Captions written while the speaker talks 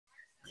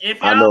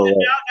If I y'all know, right?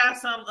 got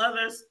some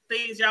other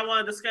things y'all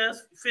want to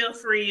discuss, feel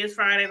free. It's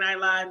Friday Night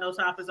Live, no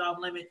topics off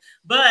limit.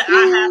 But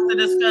I have to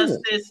discuss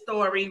this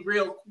story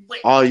real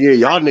quick. Oh yeah,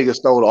 y'all niggas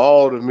stole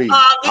all the meat.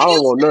 I Did you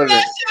don't want see none of that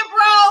that. shit,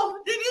 bro?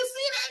 Did you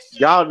see that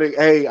shit? Y'all niggas,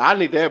 hey, I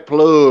need that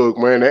plug,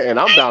 man. And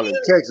I'm down in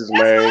Texas,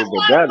 That's man. But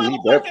why that the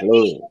need that motherfucking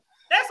meat. plug.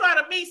 That's why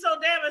the meat's so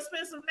damn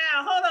expensive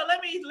now. Hold on,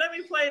 let me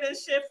play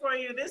this shit for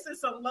you. This is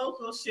some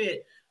local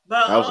shit.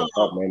 But That was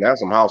man, that's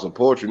some house of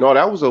poetry. No,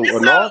 that was an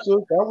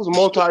also that was a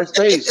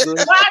multi-state. Well,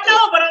 I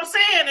know, but I'm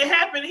saying it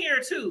happened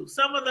here too.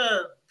 Some of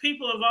the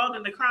people involved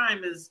in the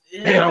crime is.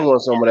 Man, I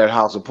want some of that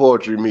house of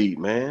poetry meat,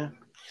 man.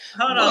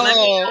 Hold on,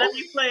 let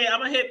me play.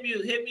 I'm gonna hit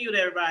mute,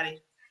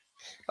 everybody.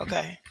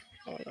 Okay.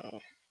 Hold on.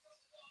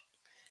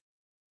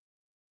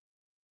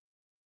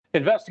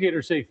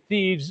 Investigators say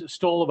thieves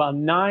stole about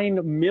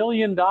 $9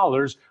 million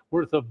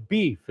worth of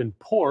beef and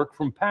pork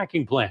from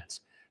packing plants.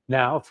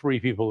 Now, 3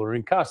 people are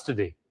in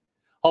custody.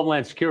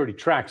 Homeland Security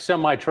tracks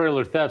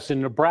semi-trailer thefts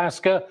in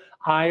Nebraska,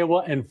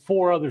 Iowa, and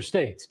 4 other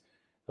states.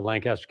 The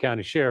Lancaster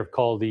County Sheriff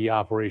called the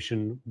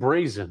operation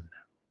brazen.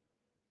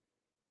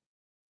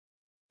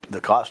 The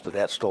cost of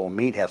that stolen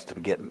meat has to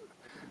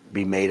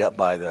be made up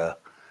by the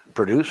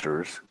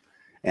producers,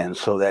 and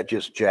so that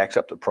just jacks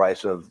up the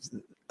price of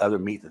other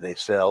meat that they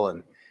sell,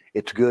 and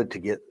it's good to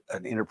get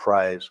an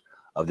enterprise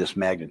of this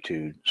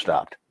magnitude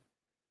stopped.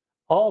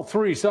 All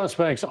 3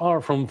 suspects are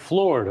from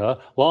Florida.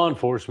 Law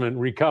enforcement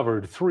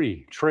recovered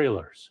 3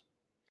 trailers.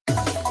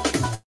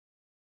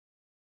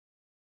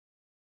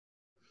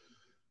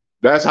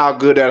 That's how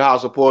good that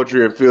house of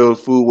poetry and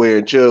Phil's Foodway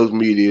and Chubb's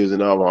meat is,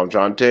 and I'm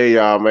trying to tell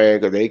y'all, man,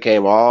 because they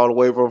came all the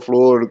way from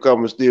Florida to come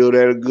and steal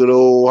that good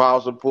old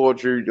house of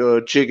poetry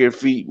chicken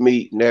feet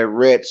meat and that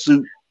rat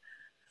soup.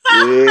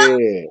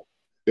 Yeah.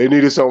 They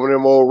needed some of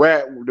them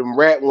rat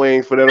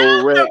wings for that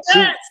old rat soup.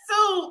 Rat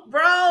soup,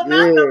 bro.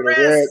 Not the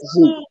rat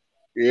soup.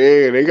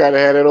 Yeah, they gotta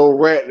have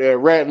that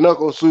rat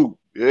knuckle soup.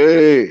 Yeah.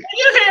 You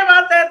hear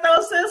about that though,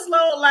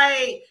 Sislo?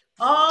 Like,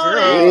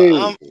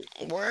 girl,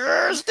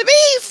 where's the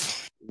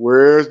beef?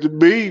 Where's the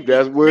beef?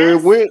 That's where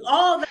it went.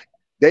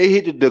 They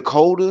hit the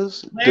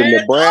Dakotas, the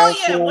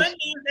Nebraska. Oh yeah,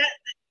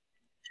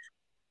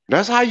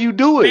 that's how you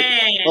do it. Man,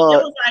 it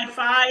was like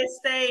 5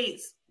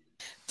 states.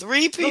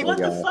 3 people. But what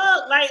the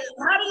fuck? Like,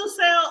 how do you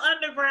sell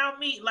underground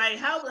meat? Like,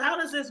 how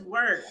does this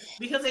work?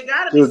 Because it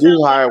gotta be. This is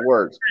how it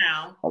works.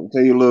 I'll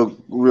tell you a little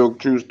real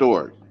true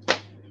story.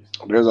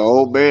 There's an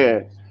old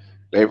man.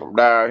 They from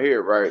down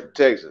here, right,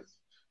 Texas.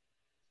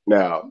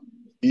 Now,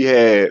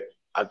 I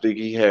think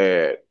he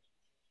had.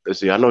 Let's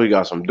see. I know he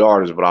got some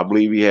daughters, but I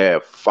believe he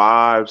had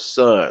 5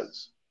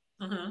 sons.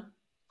 Mm-hmm.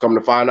 Come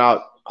to find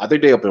out, I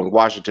think they up in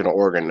Washington or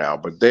Oregon now,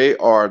 but they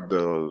are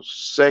the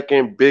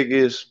second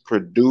biggest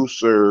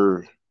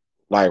producer,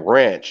 like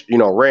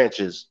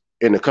ranches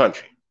in the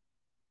country.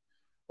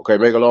 Okay,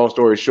 make a long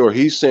story short,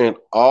 he sent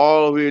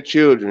all of his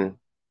children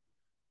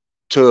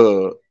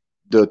to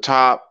the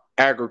top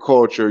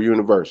agriculture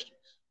universities.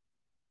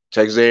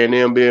 Texas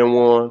A&M being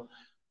one,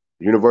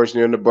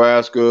 University of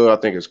Nebraska, I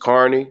think it's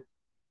Kearney,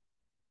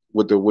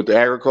 with the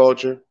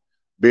agriculture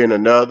being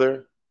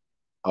another.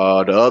 The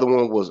other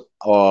one was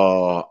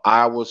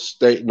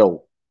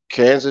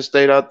Kansas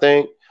State, I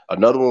think.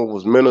 Another one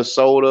was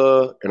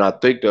Minnesota, and I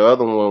think the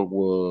other one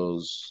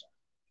was,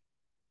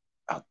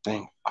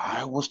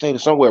 Iowa State or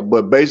somewhere.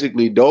 But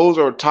basically, those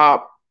are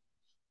top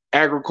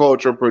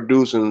agriculture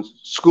producing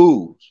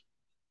schools.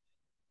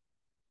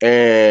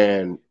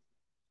 And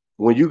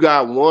when you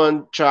got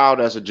one child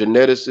that's a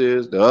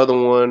geneticist, the other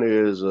one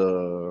is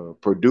a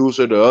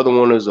producer, the other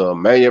one is a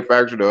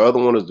manufacturer, the other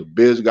one is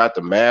got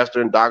the master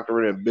and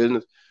doctorate in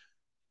business,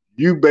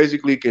 you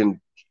basically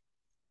can,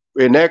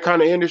 in that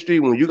kind of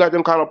industry, when you got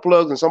them kind of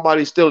plugs and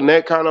somebody's stealing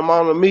that kind of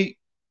amount of meat,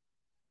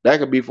 that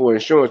could be for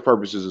insurance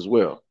purposes as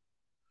well.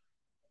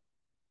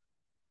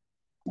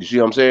 You see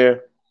what I'm saying?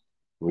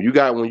 When you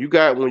got,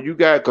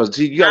 because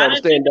see, you gotta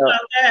understand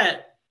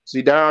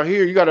down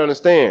here, you gotta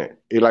understand.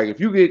 Like if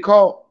you get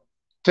caught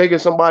taking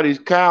somebody's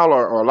cow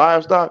or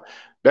livestock,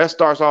 that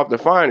starts off the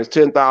fine as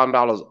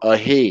 $10,000 a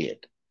head.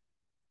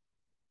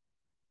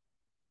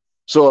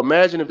 So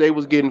imagine if they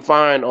was getting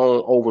fined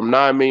on over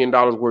 $9 million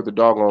worth of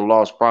doggone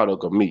lost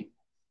product of meat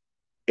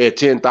at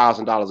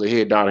 $10,000 a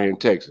head down here in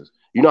Texas.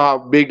 You know how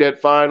big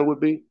that fine would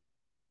be?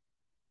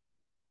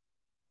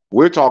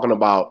 We're talking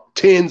about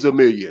tens of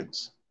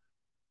millions.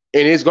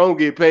 And it's going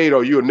to get paid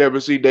or you'll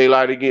never see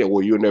daylight again.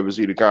 Well, you'll never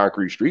see the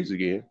concrete streets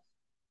again.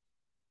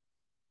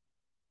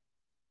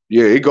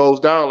 Yeah, it goes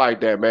down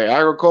like that, man.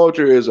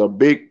 Agriculture is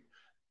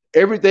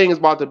everything is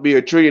about to be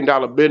 $1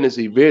 trillion business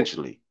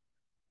eventually.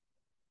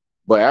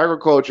 But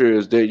agriculture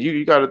is that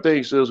you got to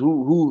think, sis,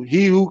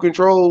 who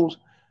controls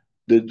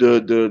he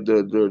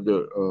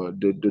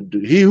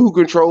who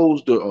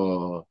controls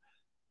the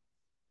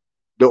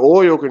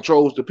oil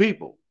controls the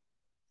people.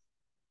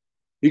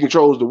 He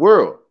controls the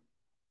world.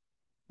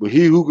 But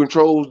he who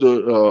controls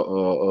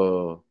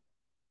the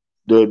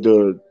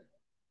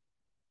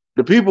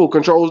people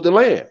controls the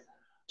land.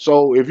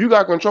 So if you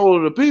got control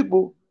of the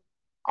people,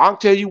 I'll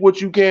tell you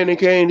what you can and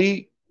can't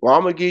eat. Well,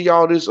 I'm gonna give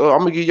y'all this. I'm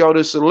gonna give y'all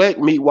this select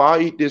meat while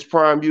I eat this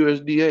Prime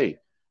USDA.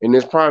 And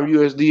this Prime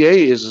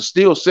USDA is a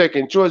still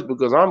second choice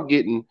because I'm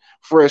getting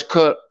fresh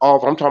cut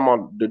off. I'm talking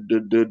about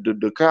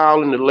the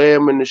cow and the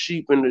lamb and the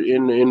sheep and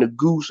the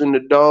goose and the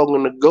dog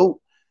and the goat.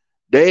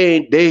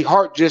 They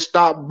heart just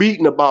stopped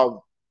beating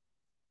about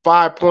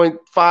 5.5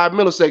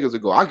 milliseconds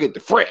ago. I get the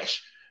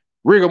fresh.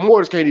 Rigor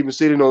mortis can't even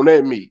sit in on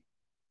that meat.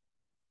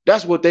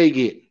 That's what they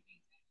get.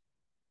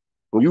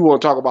 When you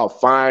want to talk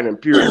about fine and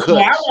pure cuts. Well,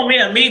 I want me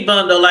a meat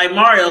bundle like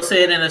Mario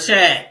said in the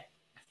chat.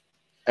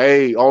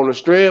 Hey, on the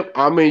strip,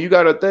 I mean, you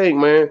got to think,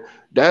 man.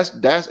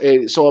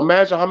 So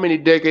imagine how many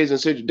decades and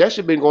centuries that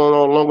shit been going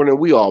on longer than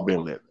we all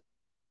been living.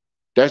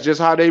 That's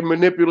just how they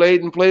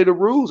manipulate and play the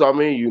rules. I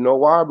mean, you know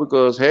why?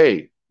 Because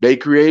hey, they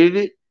created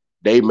it,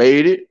 they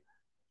made it,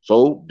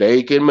 so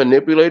they can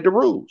manipulate the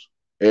rules.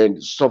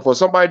 And so for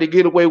somebody to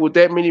get away with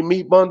that many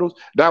meat bundles,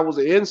 that was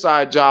an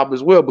inside job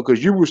as well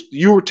because you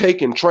were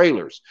taking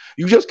trailers.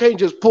 You just can't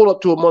just pull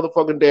up to a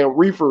motherfucking damn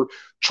reefer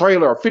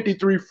trailer, a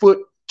 53-foot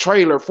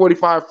trailer,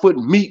 45-foot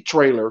meat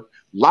trailer,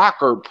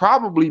 locker,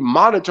 probably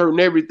monitoring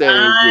everything.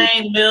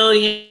 $9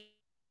 million.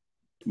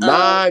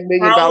 $9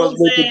 million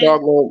worth of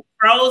doggone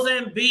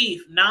frozen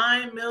beef.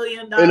 $9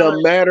 million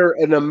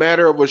in a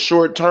matter of a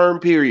short term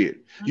period.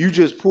 You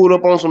just pulled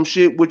up on some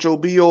shit with your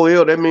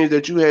BOL. That means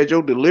that you had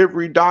your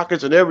delivery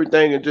dockets and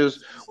everything, and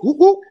just whoop,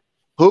 whoop,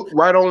 hook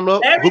right on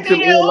up, hook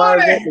them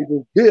airlines up, and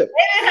just dip.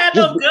 They didn't have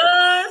no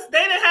guns. They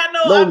didn't have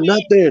no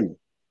nothing.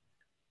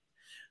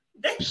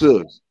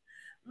 Sus.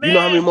 Man, you know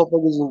how many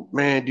motherfuckers,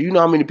 man? Do you know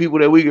how many people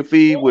that we can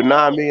feed with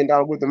 $9 million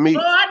worth of meat?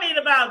 Bro, I need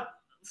about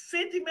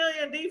 50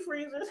 million deep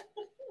freezers.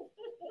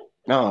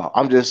 No,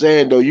 I'm just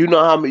saying though. You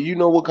know how many? You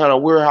know what kind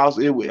of warehouse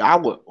it would? I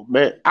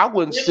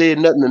wouldn't say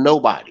nothing to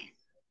nobody.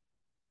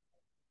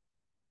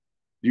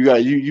 You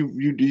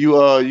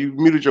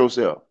muted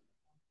yourself.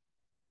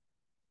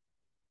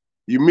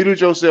 You muted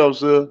yourself,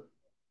 sir.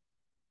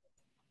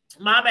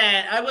 My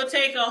bad. I would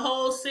take a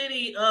whole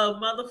city of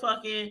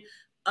motherfucking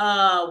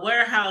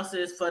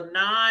warehouses for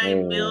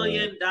 $9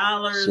 million.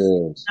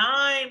 Sis.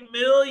 $9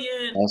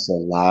 million. That's a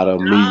lot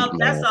of meat.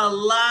 That's a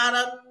lot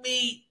of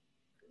meat.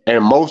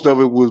 And most of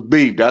it was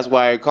beef. That's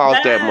why it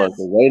cost that much.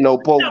 Ain't no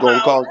pork gonna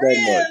cost that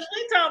much.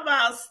 We talking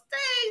about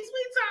steaks.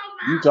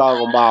 You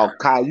talking about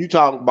cow? You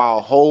talking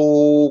about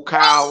whole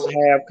cows,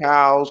 half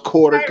cows,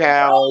 quarter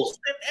cows, roast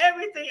and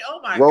everything. Oh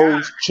my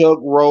roast, god! chuck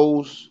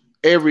roast,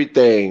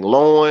 everything,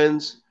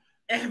 loins,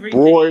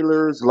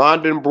 broilers,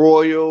 London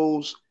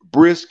broils,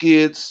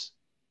 briskets.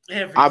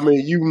 Everything. I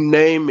mean, you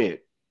name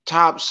it.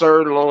 Top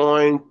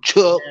sirloin,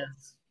 chuck.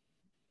 Yes.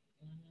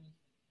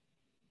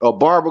 A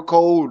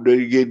barbacoa,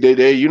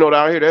 they you know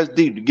down here that's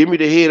deep. Give me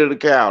the head of the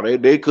cow.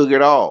 They cook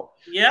it all.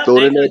 Yeah,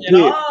 they cook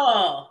it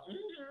all.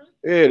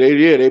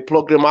 They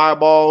pluck them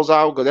eyeballs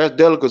out because that's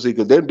delicacy.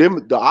 Because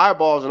the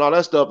eyeballs and all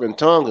that stuff and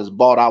tongue is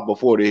bought out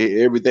before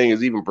everything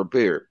is even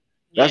prepared.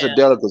 That's a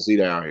delicacy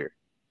down here.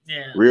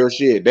 Yeah, real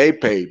shit. They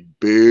pay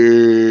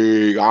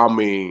big. I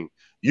mean,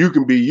 you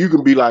can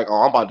be like,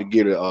 oh, I'm about to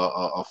get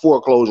a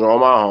foreclosure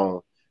on my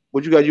home.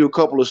 But you got you a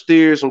couple of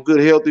steers, some good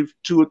healthy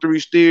 2 or 3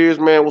 steers,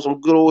 man, with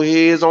some good old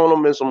heads on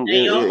them and some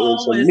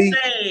meat.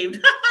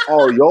 Saved.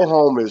 Oh, your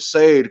home is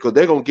saved because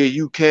they're gonna give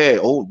you cash.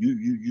 Oh,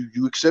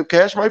 you accept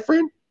cash, my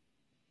friend?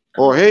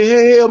 Or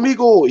hey,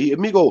 amigo,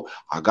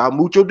 I got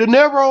mucho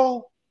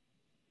dinero.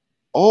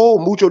 Oh,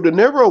 mucho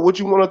dinero. What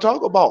you want to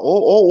talk about?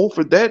 Oh,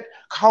 for that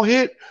cow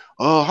head.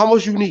 How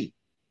much you need?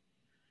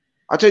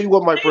 I tell you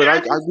what, my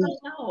friend,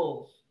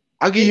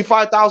 I'll give you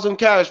 5,000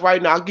 cash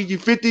right now. I'll give you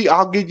 50.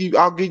 I'll give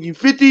you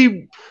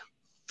 50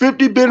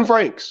 Ben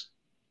Franks.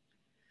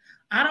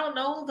 I don't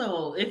know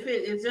though. If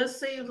it just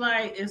seems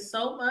like it's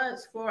so much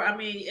for. I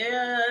mean,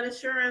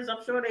 insurance.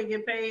 I'm sure they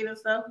get paid and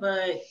stuff,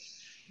 but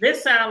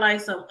this sounds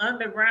like some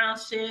underground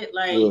shit.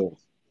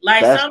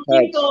 Like some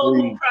people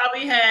who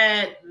probably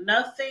had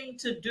nothing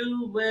to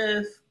do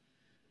with.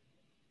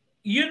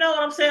 You know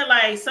what I'm saying?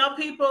 Like some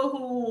people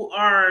who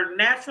are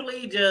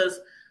naturally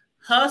just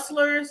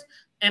hustlers.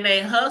 And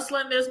they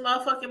hustling this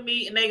motherfucking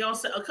meat, and they gonna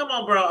say, "Oh, come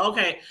on, bro.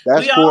 Okay,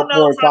 that's we all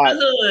know from the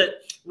hood.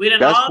 We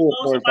done all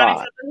know somebody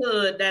from the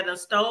hood that done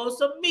stole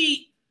some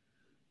meat.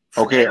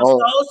 Okay, they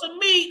stole some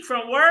meat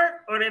from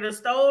work, or they done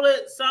stole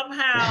it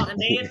somehow, and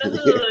they in the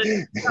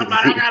hood.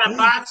 Somebody, I got a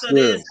box of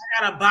this.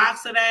 I got a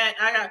box of that.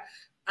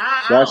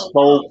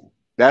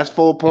 That's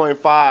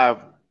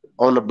 4.5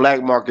 on the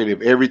black market.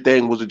 If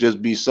everything was to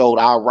just be sold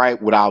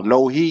outright without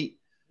no heat,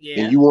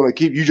 and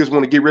you just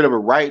want to get rid of it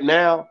right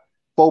now.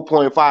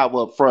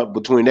 4.5 up front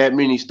between that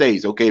many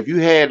states. Okay, if you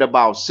had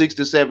about 6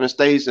 to 7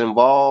 states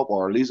involved,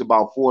 or at least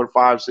about 4 to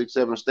 5, 6,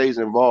 7 states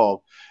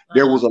involved,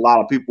 there was a lot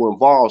of people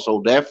involved.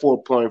 So that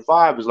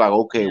 4.5 is like,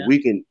 okay,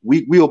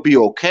 we'll be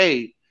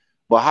okay.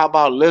 But how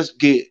about let's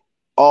get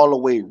all the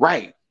way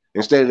right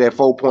instead of that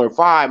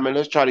 4.5? Man,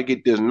 let's try to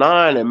get this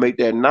 9 and make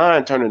that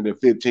 9 turn into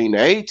 15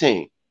 to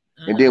 18,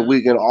 and then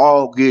we can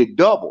all get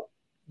double.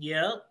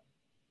 Yep.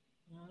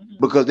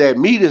 because that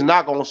meat is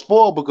not gonna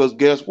spoil. Because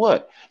guess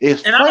what?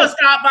 It's and fresh. I'm gonna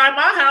stop by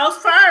my house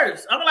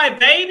first. I'm like,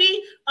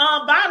 baby,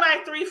 buy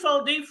like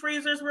 3-4 deep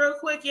freezers real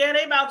quick. Yeah,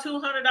 they about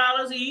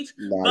 $200 each.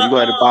 Nah, but you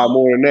gonna have to buy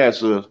more than that,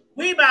 sir.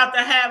 We about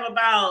to have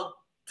about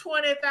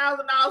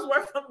 $20,000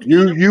 worth of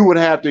meat. You would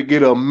have to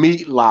get a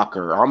meat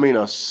locker. I mean,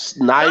 a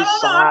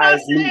nice size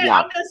meat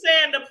locker. I'm just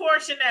saying the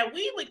portion that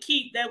we would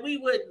keep that we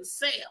wouldn't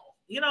sell.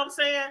 You know what I'm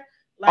saying?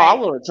 Like, I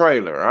want a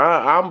trailer.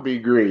 I'm be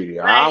greedy.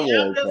 Like, I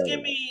want just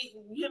give me,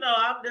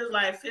 I'm just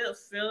like fill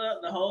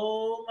up the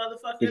whole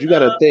motherfucking. But you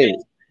gotta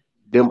think,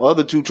 them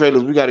other 2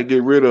 trailers we got to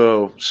get rid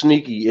of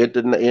sneaky in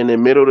the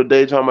middle of the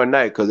daytime at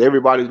night because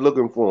everybody's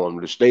looking for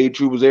them. The state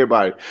troopers,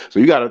 everybody. So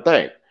you got to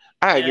think.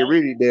 I gotta get rid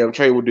of these damn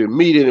trailer with the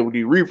meat in it with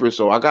these reefers.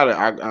 So I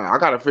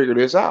gotta figure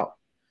this out.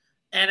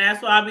 And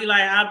that's why I'll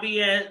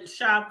be at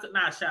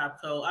not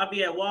Shopco. I'll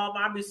be at Walmart.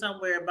 I'll be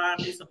somewhere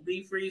buying me some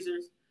deep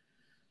freezers.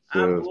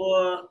 That's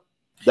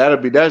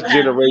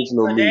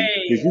generational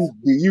meat.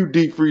 You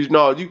deep freeze.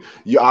 No,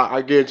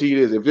 I guarantee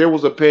you this. If there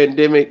was a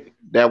pandemic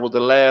that was to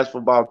last for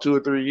about 2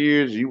 or 3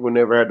 years, you would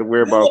never have to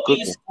worry about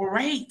cooking.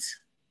 Great.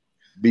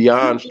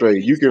 Beyond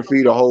straight. You can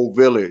feed a whole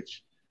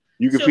village.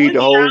 You can feed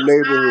the whole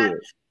neighborhood.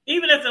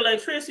 Even if the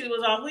electricity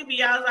was off, we'd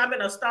be out. I'm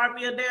gonna start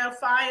me a damn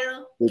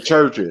fire. The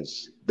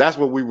churches. That's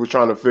what we were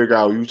trying to figure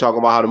out. You talking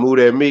about how to move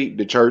that meat?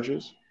 The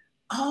churches.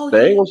 Oh,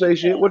 they ain't gonna say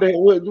shit. What them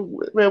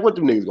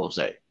niggas gonna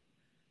say?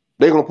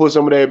 They gonna put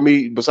some of that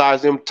meat,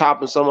 besides them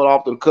topping some of it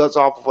off the cuts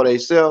off for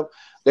themselves.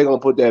 They gonna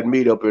put that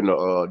meat up in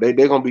the. They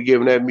gonna be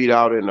giving that meat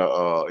out in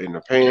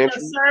the pantry. In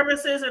the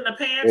services in the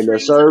pantry. In the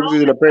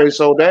services in the pantry.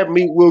 So that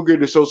meat will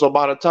get it. So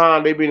by the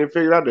time they been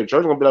figured out, the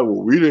church gonna be like,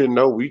 well, we didn't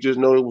know. We just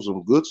know it was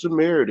some good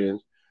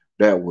Samaritans.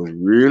 That was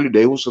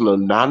they was an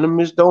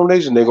anonymous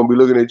donation. They're gonna be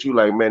looking at you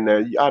like, man,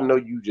 now I know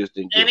you just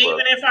didn't. And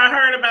even if I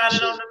heard about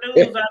it on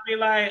the news, I'd be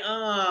like,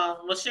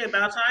 well, shit.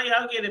 By the time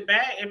y'all get it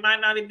back, it might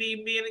not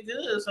be any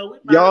good. So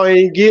y'all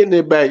ain't getting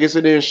it back. It's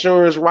an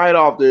insurance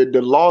write-off. The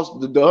loss.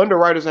 The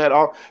underwriters had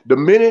all. The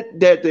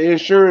minute that the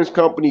insurance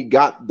company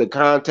got the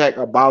contact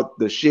about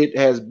the shit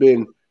has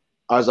been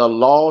as a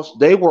loss,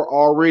 they were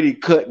already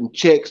cutting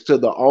checks to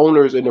the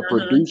owners and the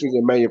producers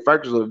and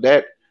manufacturers of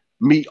that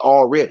meat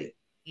already.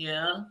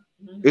 Yeah.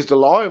 It's the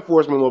law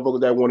enforcement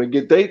motherfuckers that want to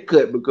get they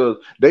cut because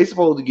they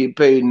supposed to get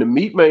paid in the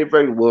meat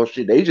manufacturer. Well,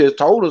 shit, they just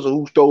told us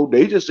who stole.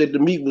 They just said the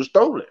meat was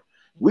stolen.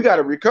 We got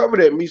to recover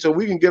that meat so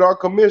we can get our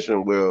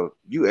commission. Well,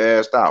 you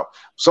asked out.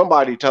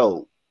 Somebody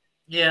told.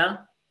 Yeah.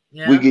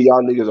 We give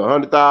y'all niggas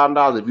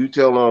 $100,000 if you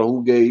tell them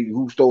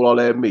who stole all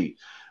that meat.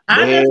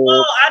 I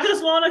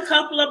just want a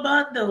couple of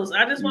bundles.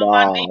 I just want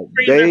my deep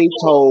freezer. They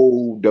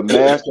told the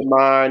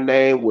mastermind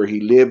name, where he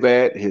live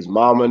at, his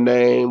mama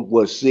name,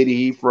 what city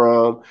he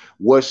from,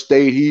 what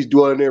state he's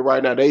doing there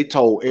right now. They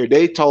told what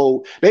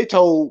time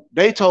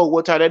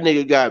that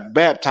nigga got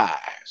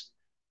baptized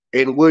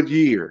in what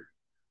year.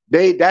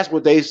 That's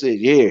what they said.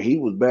 Yeah, he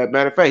was baptized.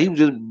 Matter of fact, he was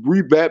just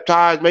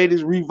rebaptized, made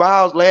his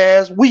revows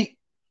last week.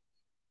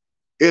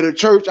 In a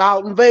church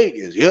out in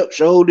Vegas. Yep,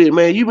 sure did,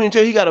 man. You mean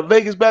tell he got a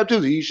Vegas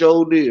baptism? He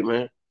sure did,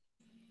 man.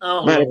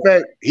 Oh, matter of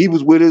fact, he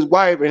was with his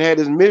wife and had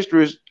his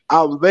mistress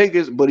out in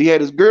Vegas, but he had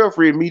his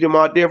girlfriend meet him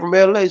out there from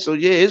LA. So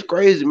yeah, it's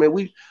crazy,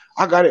 man.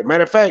 I got it.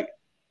 Matter of fact,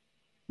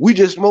 we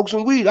just smoked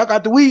some weed. I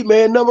got the weed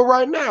man number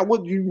right now.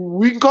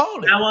 We can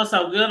call it. I want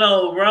some good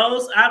old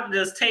roast. I'm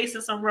just tasting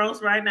some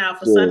roast right now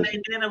for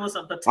Sunday dinner with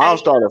some potatoes. I'll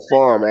start a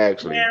farm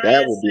actually.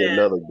 That would be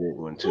another good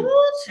one too.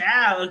 Ooh,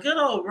 child, a good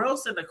old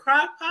roast in the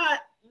crock pot.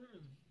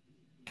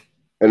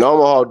 And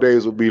Omaha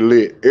days will be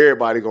lit.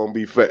 Everybody gonna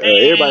be fat.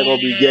 Everybody gonna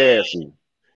be gassy.